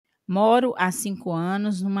Moro há 5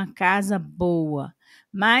 anos numa casa boa,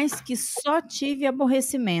 mas que só tive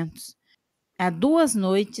aborrecimentos. Há 2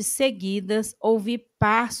 noites seguidas ouvi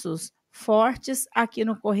passos fortes aqui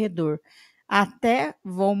no corredor. Até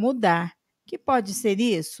vou mudar. Que pode ser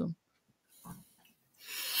isso?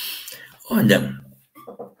 Olha,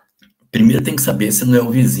 primeiro tem que saber se não é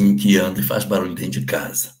o vizinho que anda e faz barulho dentro de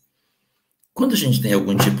casa. Quando a gente tem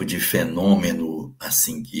algum tipo de fenômeno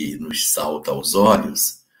assim que nos salta aos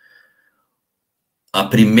olhos, a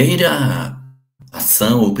primeira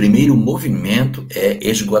ação, o primeiro movimento é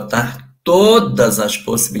esgotar todas as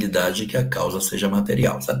possibilidades de que a causa seja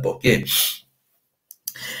material. Sabe por quê?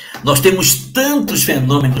 Nós temos tantos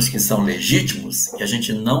fenômenos que são legítimos que a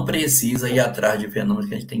gente não precisa ir atrás de fenômenos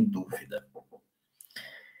que a gente tem dúvida.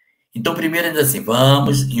 Então, primeiro ainda assim,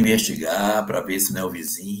 vamos investigar para ver se não é o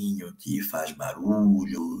vizinho que faz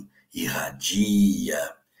barulho, irradia.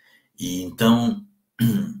 E então,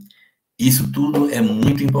 isso tudo é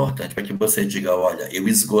muito importante para que você diga, olha, eu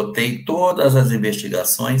esgotei todas as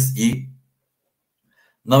investigações e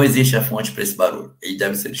não existe a fonte para esse barulho. Ele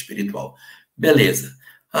deve ser espiritual. Beleza.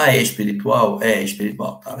 Ah, é espiritual? É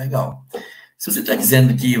espiritual. Tá legal. Se você está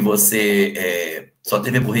dizendo que você só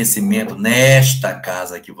teve aborrecimento nesta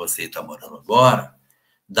casa que você está morando agora,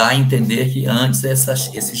 dá a entender que antes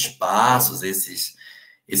esses passos,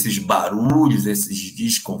 esses barulhos, esses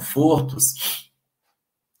desconfortos,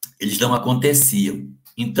 eles não aconteciam.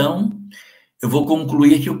 Então, eu vou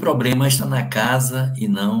concluir que o problema está na casa e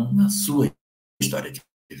não na sua história de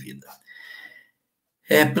vida.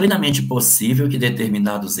 É plenamente possível que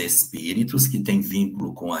determinados espíritos que têm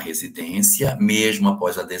vínculo com a residência, mesmo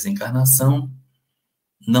após a desencarnação,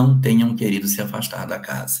 não tenham querido se afastar da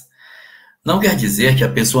casa. Não quer dizer que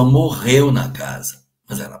a pessoa morreu na casa,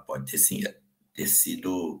 mas ela pode ter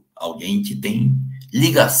sido alguém que tem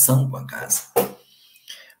ligação com a casa.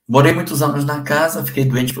 Morei muitos anos na casa, fiquei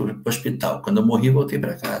doente, fui para o hospital. Quando eu morri, voltei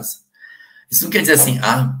para casa. Isso não quer dizer assim,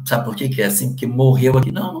 sabe por que é assim? Porque morreu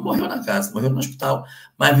aqui. Não, não morreu na casa, morreu no hospital.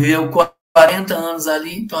 Mas viveu 40 anos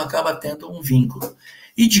ali, então acaba tendo um vínculo.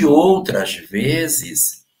 E de outras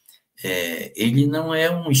vezes, ele não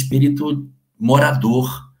é um espírito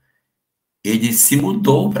morador. Ele se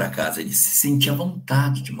mudou para casa, ele se sentia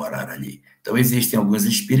vontade de morar ali. Então, existem alguns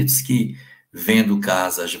espíritos que, vendo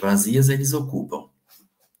casas vazias, eles ocupam.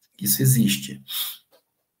 Isso existe.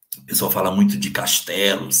 O pessoal fala muito de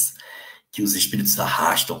castelos, que os espíritos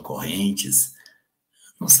arrastam correntes.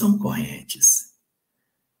 Não são correntes.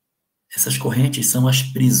 Essas correntes são as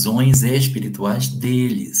prisões espirituais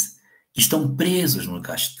deles, que estão presos no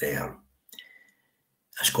castelo.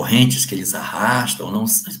 As correntes que eles arrastam, não...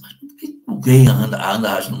 Alguém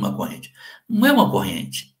anda numa corrente. Não é uma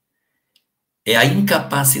corrente. É a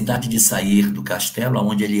incapacidade de sair do castelo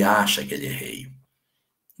onde ele acha que ele é rei.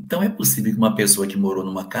 Então, é possível que uma pessoa que morou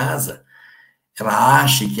numa casa, ela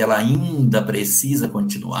ache que ela ainda precisa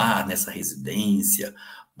continuar nessa residência,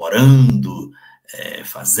 morando,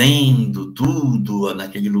 fazendo tudo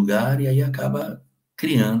naquele lugar, e aí acaba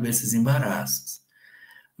criando esses embaraços.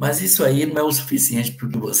 Mas isso aí não é o suficiente para o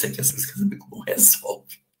que você quer saber como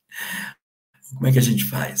resolve. Como é que a gente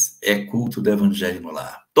faz? É culto do Evangelho no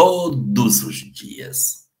lar, todos os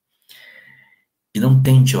dias. E não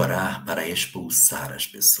tente orar para expulsar as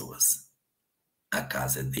pessoas. A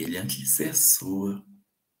casa é dele antes de ser sua.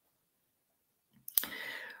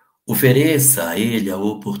 Ofereça a ele a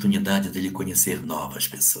oportunidade de ele conhecer novas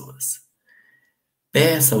pessoas.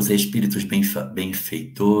 Peça aos espíritos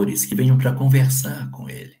benfeitores que venham para conversar com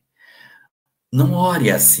ele. Não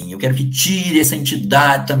ore assim, eu quero que tire essa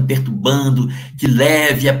entidade, está me perturbando, que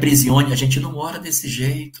leve, aprisione. A gente não ora desse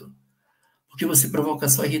jeito, porque você provoca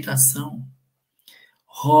só irritação.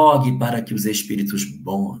 Rogue para que os espíritos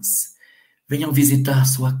bons venham visitar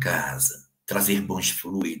sua casa, trazer bons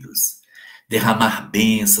fluidos, derramar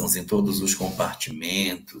bênçãos em todos os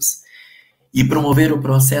compartimentos e promover o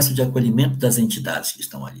processo de acolhimento das entidades que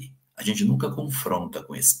estão ali. A gente nunca confronta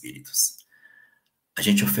com espíritos. A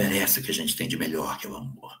gente oferece o que a gente tem de melhor, que é o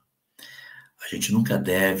amor. A gente nunca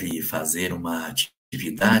deve fazer uma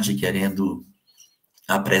atividade querendo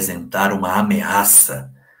apresentar uma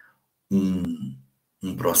ameaça,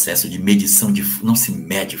 um processo de medição de... Não se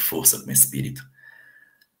mede força com o espírito.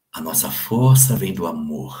 A nossa força vem do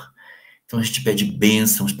amor. Então a gente pede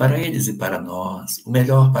bênçãos para eles e para nós, o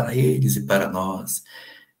melhor para eles e para nós.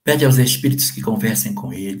 Pede aos espíritos que conversem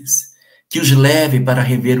com eles, que os leve para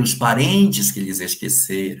rever os parentes que lhes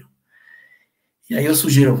esqueceram. E aí eu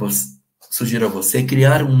sugiro a você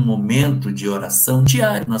criar um momento de oração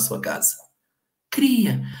diário na sua casa.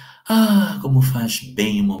 Cria. Ah, como faz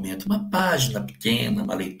bem um momento, uma página pequena,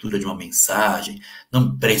 uma leitura de uma mensagem.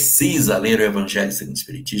 Não precisa ler o Evangelho segundo o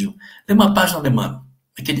Espiritismo. Lê uma página alemã,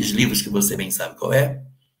 aqueles livros que você bem sabe qual é.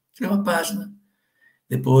 Lê uma página.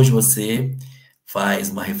 Depois você faz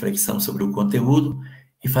uma reflexão sobre o conteúdo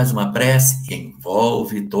e faz uma prece e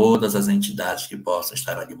envolve todas as entidades que possam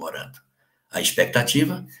estar ali morando. A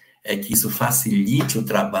expectativa é que isso facilite o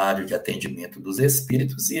trabalho de atendimento dos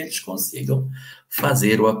espíritos e eles consigam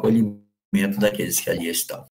fazer o acolhimento daqueles que ali estão.